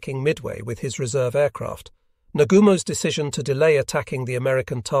authorize attacking Midway with his reserve aircraft, Nagumo's decision to delay attacking the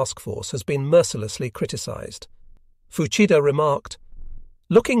American task force has been mercilessly criticized. Fuchida remarked,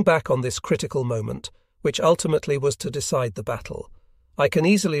 "Looking back on this critical moment, which ultimately was to decide the battle, I can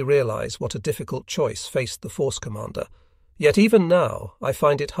easily realize what a difficult choice faced the force commander. Yet even now, I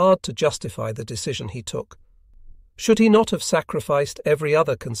find it hard to justify the decision he took. Should he not have sacrificed every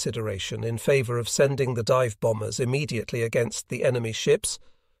other consideration in favor of sending the dive bombers immediately against the enemy ships?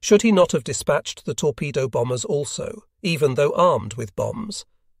 Should he not have dispatched the torpedo bombers also, even though armed with bombs?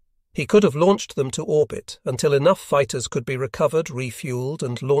 He could have launched them to orbit until enough fighters could be recovered, refueled,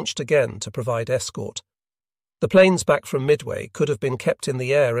 and launched again to provide escort. The planes back from Midway could have been kept in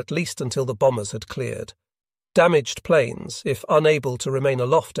the air at least until the bombers had cleared. Damaged planes, if unable to remain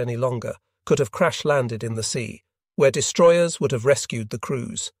aloft any longer, could have crash-landed in the sea, where destroyers would have rescued the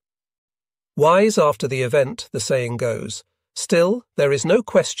crews. Wise after the event, the saying goes. Still, there is no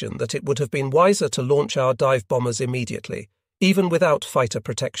question that it would have been wiser to launch our dive bombers immediately, even without fighter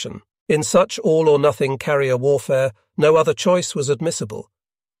protection. In such all-or-nothing carrier warfare, no other choice was admissible.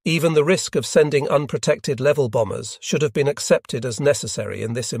 Even the risk of sending unprotected level bombers should have been accepted as necessary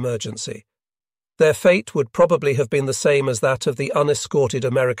in this emergency. Their fate would probably have been the same as that of the unescorted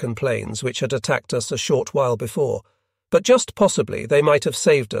American planes which had attacked us a short while before, but just possibly they might have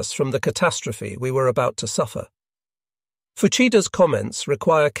saved us from the catastrophe we were about to suffer. Fuchida's comments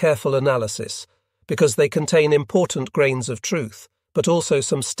require careful analysis, because they contain important grains of truth, but also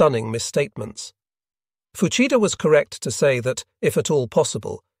some stunning misstatements. Fuchida was correct to say that, if at all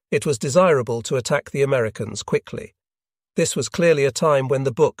possible, it was desirable to attack the Americans quickly. This was clearly a time when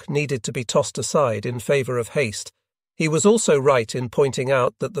the book needed to be tossed aside in favor of haste. He was also right in pointing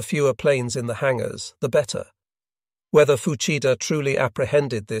out that the fewer planes in the hangars, the better. Whether Fuchida truly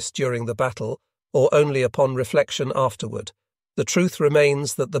apprehended this during the battle, or only upon reflection afterward, the truth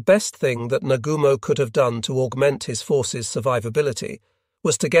remains that the best thing that Nagumo could have done to augment his force's survivability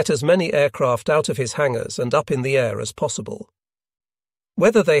was to get as many aircraft out of his hangars and up in the air as possible.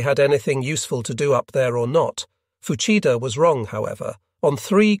 Whether they had anything useful to do up there or not, Fuchida was wrong, however, on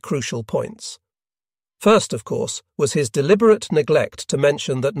three crucial points. First, of course, was his deliberate neglect to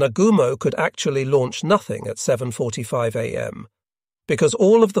mention that Nagumo could actually launch nothing at 7:45 a.m., because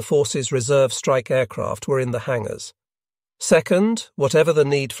all of the force's reserve strike aircraft were in the hangars. Second, whatever the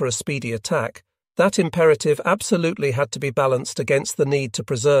need for a speedy attack, that imperative absolutely had to be balanced against the need to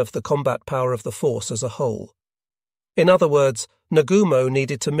preserve the combat power of the force as a whole. In other words, Nagumo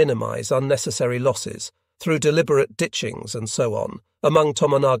needed to minimize unnecessary losses through deliberate ditchings and so on among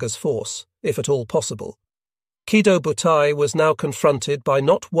Tomonaga's force, if at all possible. Kido Butai was now confronted by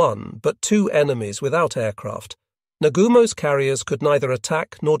not one but two enemies without aircraft. Nagumo's carriers could neither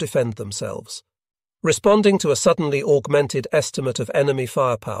attack nor defend themselves. Responding to a suddenly augmented estimate of enemy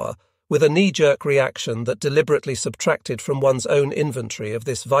firepower with a knee-jerk reaction that deliberately subtracted from one's own inventory of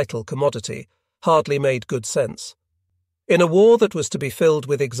this vital commodity hardly made good sense. In a war that was to be filled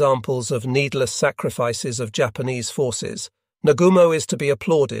with examples of needless sacrifices of Japanese forces, Nagumo is to be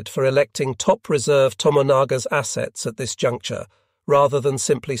applauded for electing top reserve Tomonaga's assets at this juncture, rather than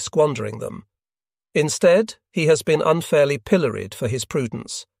simply squandering them. Instead, he has been unfairly pilloried for his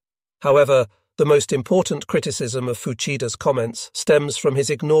prudence. However, the most important criticism of Fuchida's comments stems from his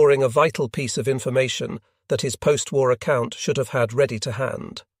ignoring a vital piece of information that his post-war account should have had ready to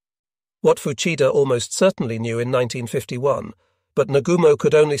hand. What Fuchida almost certainly knew in 1951, but Nagumo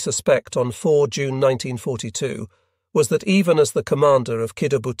could only suspect on 4 June 1942, was that even as the commander of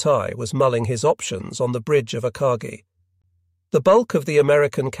Kido Butai was mulling his options on the bridge of Akagi, the bulk of the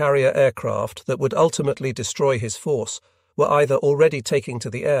American carrier aircraft that would ultimately destroy his force were either already taking to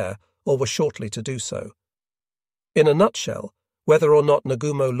the air or were shortly to do so. In a nutshell, whether or not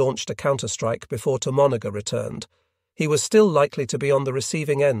Nagumo launched a counterstrike before Tomonaga returned, he was still likely to be on the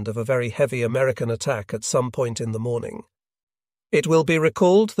receiving end of a very heavy American attack at some point in the morning. It will be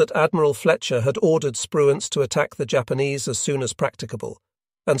recalled that Admiral Fletcher had ordered Spruance to attack the Japanese as soon as practicable,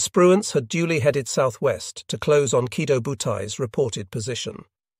 and Spruance had duly headed southwest to close on Kido Butai's reported position.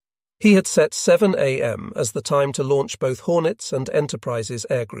 He had set 7 a.m. as the time to launch both Hornets and Enterprise's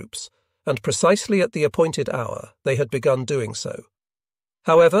air groups, and precisely at the appointed hour they had begun doing so.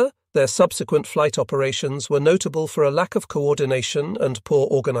 However, their subsequent flight operations were notable for a lack of coordination and poor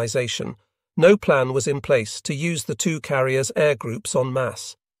organization. No plan was in place to use the two carriers' air groups en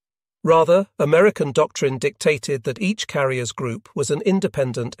masse. Rather, American doctrine dictated that each carrier's group was an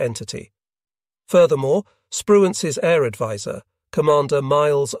independent entity. Furthermore, Spruance's air advisor, Commander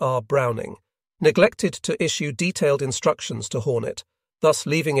Miles R. Browning, neglected to issue detailed instructions to Hornet, thus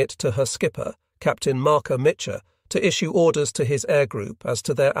leaving it to her skipper, Captain Marker Mitcher, to issue orders to his air group as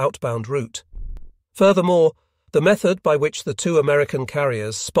to their outbound route. Furthermore, the method by which the two American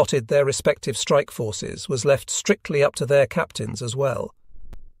carriers spotted their respective strike forces was left strictly up to their captains as well.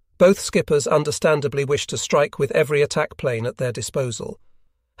 Both skippers understandably wished to strike with every attack plane at their disposal.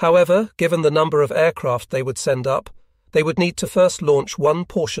 However, given the number of aircraft they would send up, they would need to first launch one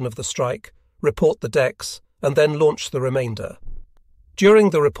portion of the strike, report the decks, and then launch the remainder.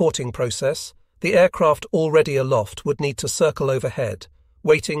 During the reporting process, the aircraft already aloft would need to circle overhead,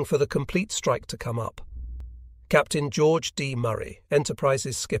 waiting for the complete strike to come up. Captain George D. Murray,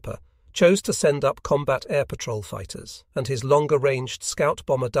 Enterprise's skipper, chose to send up combat air patrol fighters and his longer-ranged scout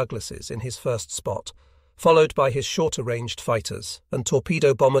bomber Douglases in his first spot, followed by his shorter-ranged fighters and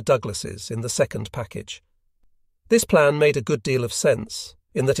torpedo bomber Douglases in the second package. This plan made a good deal of sense,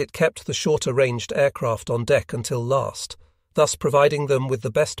 in that it kept the shorter-ranged aircraft on deck until last, thus providing them with the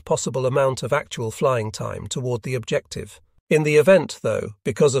best possible amount of actual flying time toward the objective. In the event, though,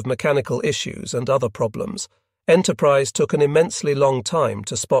 because of mechanical issues and other problems, Enterprise took an immensely long time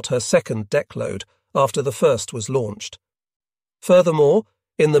to spot her second deck load after the first was launched. Furthermore,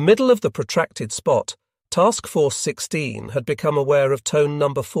 in the middle of the protracted spot, Task Force 16 had become aware of Tone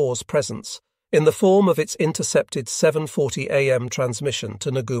Number 4's presence, in the form of its intercepted 7:40 a.m. transmission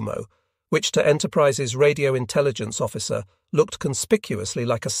to Nagumo, which to Enterprise's radio intelligence officer looked conspicuously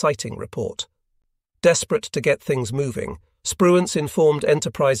like a sighting report. Desperate to get things moving, Spruance informed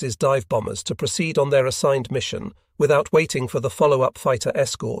Enterprise's dive bombers to proceed on their assigned mission without waiting for the follow-up fighter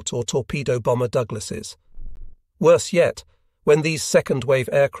escort or torpedo bomber Douglases. Worse yet, when these second-wave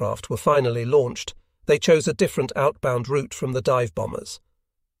aircraft were finally launched, they chose a different outbound route from the dive bombers.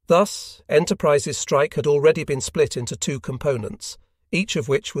 Thus, Enterprise's strike had already been split into two components, each of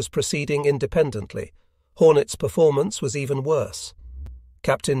which was proceeding independently. Hornet's performance was even worse.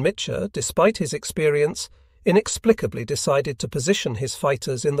 Captain Mitcher, despite his experience, inexplicably decided to position his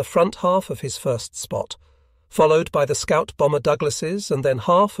fighters in the front half of his first spot, followed by the scout bomber Douglases and then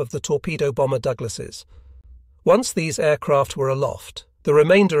half of the torpedo bomber Douglases. Once these aircraft were aloft, the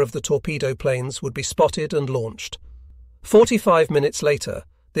remainder of the torpedo planes would be spotted and launched. 45 minutes later,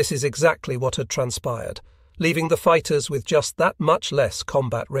 this is exactly what had transpired, leaving the fighters with just that much less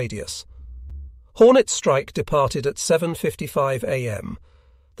combat radius. Hornet's strike departed at 7:55 a.m.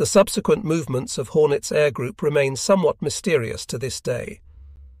 The subsequent movements of Hornet's air group remain somewhat mysterious to this day.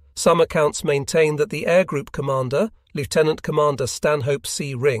 Some accounts maintain that the air group commander, Lieutenant Commander Stanhope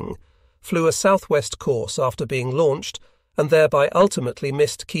C. Ring, flew a southwest course after being launched and thereby ultimately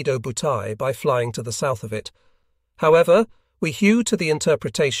missed Kido Butai by flying to the south of it. However, we hew to the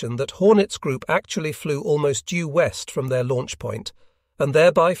interpretation that Hornet's group actually flew almost due west from their launch point, and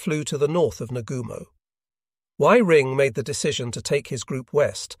thereby flew to the north of Nagumo. Why Ring made the decision to take his group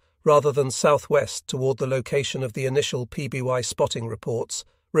west, rather than southwest toward the location of the initial PBY spotting reports,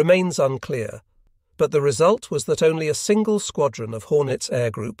 remains unclear, but the result was that only a single squadron of Hornet's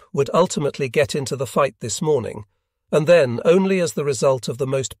air group would ultimately get into the fight this morning, and then only as the result of the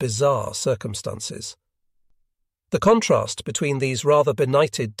most bizarre circumstances. The contrast between these rather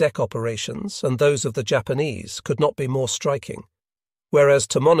benighted deck operations and those of the Japanese could not be more striking. Whereas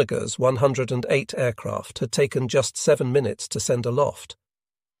Tomonaga's 108 aircraft had taken just 7 minutes to send aloft,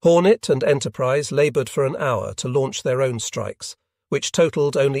 Hornet and Enterprise laboured for an hour to launch their own strikes, which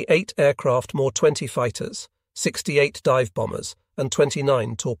totalled only 8 aircraft more 20 fighters, 68 dive bombers, and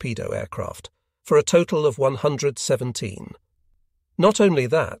 29 torpedo aircraft, for a total of 117. Not only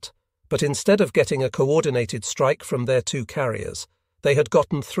that, but instead of getting a coordinated strike from their 2 carriers, they had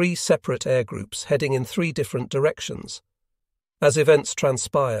gotten 3 separate air groups heading in 3 different directions. As events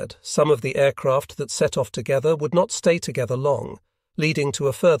transpired, some of the aircraft that set off together would not stay together long, leading to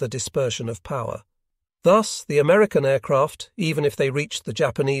a further dispersion of power. Thus, the American aircraft, even if they reached the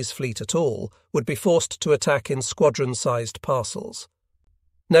Japanese fleet at all, would be forced to attack in squadron-sized parcels.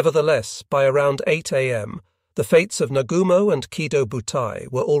 Nevertheless, by around 8 a.m., the fates of Nagumo and Kido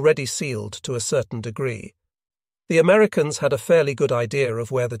Butai were already sealed to a certain degree. The Americans had a fairly good idea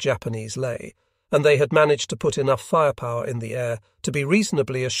of where the Japanese lay, and they had managed to put enough firepower in the air to be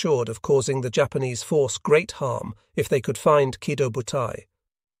reasonably assured of causing the Japanese force great harm if they could find Kido Butai.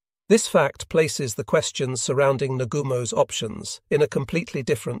 This fact places the questions surrounding Nagumo's options in a completely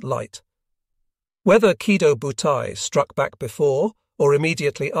different light. Whether Kido Butai struck back before or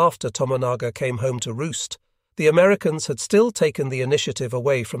immediately after Tomonaga came home to roost, the Americans had still taken the initiative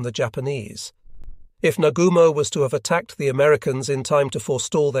away from the Japanese. If Nagumo was to have attacked the Americans in time to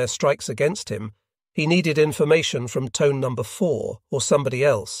forestall their strikes against him, he needed information from Tone Number 4 or somebody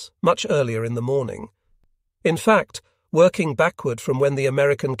else much earlier in the morning. In fact, working backward from when the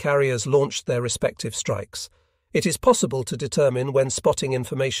American carriers launched their respective strikes, it is possible to determine when spotting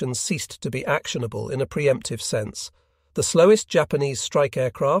information ceased to be actionable in a preemptive sense. The slowest Japanese strike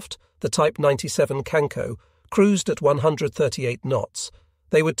aircraft, the Type 97 Kanko, cruised at 138 knots.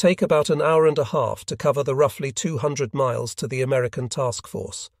 They would take about an hour and a half to cover the roughly 200 miles to the American task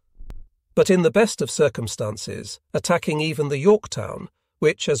force. But in the best of circumstances, attacking even the Yorktown,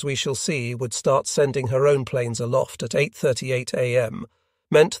 which, as we shall see, would start sending her own planes aloft at 8:38 a.m.,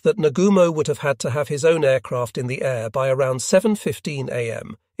 meant that Nagumo would have had to have his own aircraft in the air by around 7:15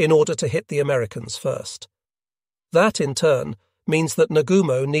 a.m. in order to hit the Americans first. That, in turn, means that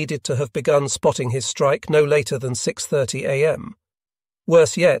Nagumo needed to have begun spotting his strike no later than 6:30 a.m.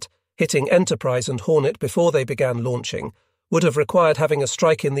 Worse yet, hitting Enterprise and Hornet before they began launching would have required having a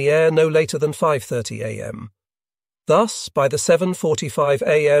strike in the air no later than 5:30 a.m. Thus, by the 7:45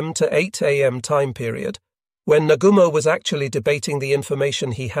 a.m. to 8 a.m. time period, when Nagumo was actually debating the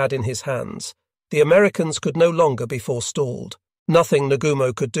information he had in his hands, the Americans could no longer be forestalled. Nothing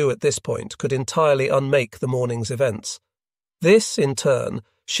Nagumo could do at this point could entirely unmake the morning's events. This, in turn,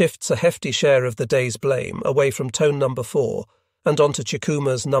 shifts a hefty share of the day's blame away from Tone Number 4 and onto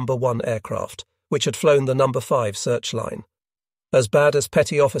Chikuma's Number 1 aircraft, which had flown the Number 5 search line. As bad as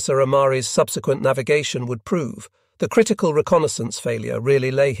Petty Officer Amari's subsequent navigation would prove, the critical reconnaissance failure really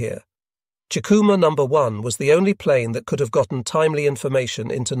lay here. Chikuma Number 1 was the only plane that could have gotten timely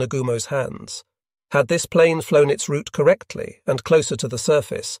information into Nagumo's hands. Had this plane flown its route correctly and closer to the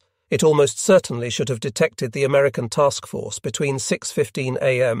surface, it almost certainly should have detected the American task force between 6:15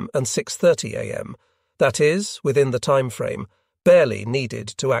 a.m. and 6:30 a.m., that is, within the time frame, barely needed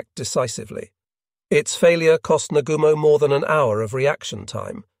to act decisively. Its failure cost Nagumo more than an hour of reaction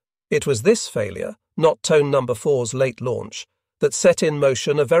time. It was this failure, not Tone Number 4's late launch, that set in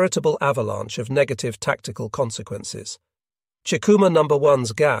motion a veritable avalanche of negative tactical consequences. Chikuma No.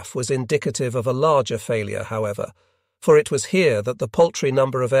 1's gaffe was indicative of a larger failure, however, for it was here that the paltry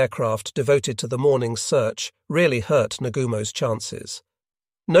number of aircraft devoted to the morning's search really hurt Nagumo's chances.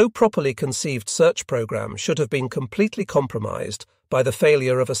 No properly conceived search program should have been completely compromised by the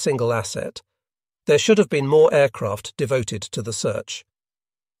failure of a single asset. There should have been more aircraft devoted to the search.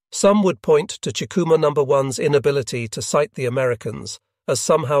 Some would point to Chikuma No. 1's inability to sight the Americans as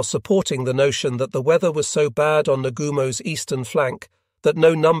somehow supporting the notion that the weather was so bad on Nagumo's eastern flank that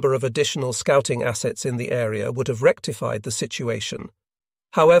no number of additional scouting assets in the area would have rectified the situation.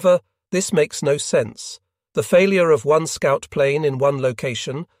 However, this makes no sense. The failure of one scout plane in one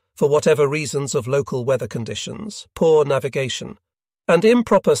location, for whatever reasons of local weather conditions, poor navigation, and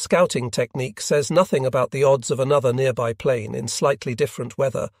improper scouting technique says nothing about the odds of another nearby plane in slightly different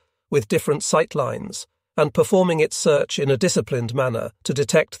weather, with different sight lines, and performing its search in a disciplined manner to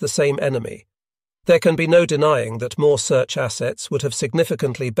detect the same enemy. There can be no denying that more search assets would have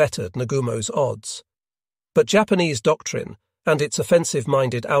significantly bettered Nagumo's odds. But Japanese doctrine and its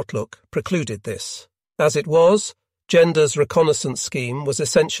offensive-minded outlook precluded this. As it was, Genda's reconnaissance scheme was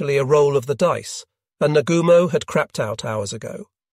essentially a roll of the dice, and Nagumo had crapped out hours ago.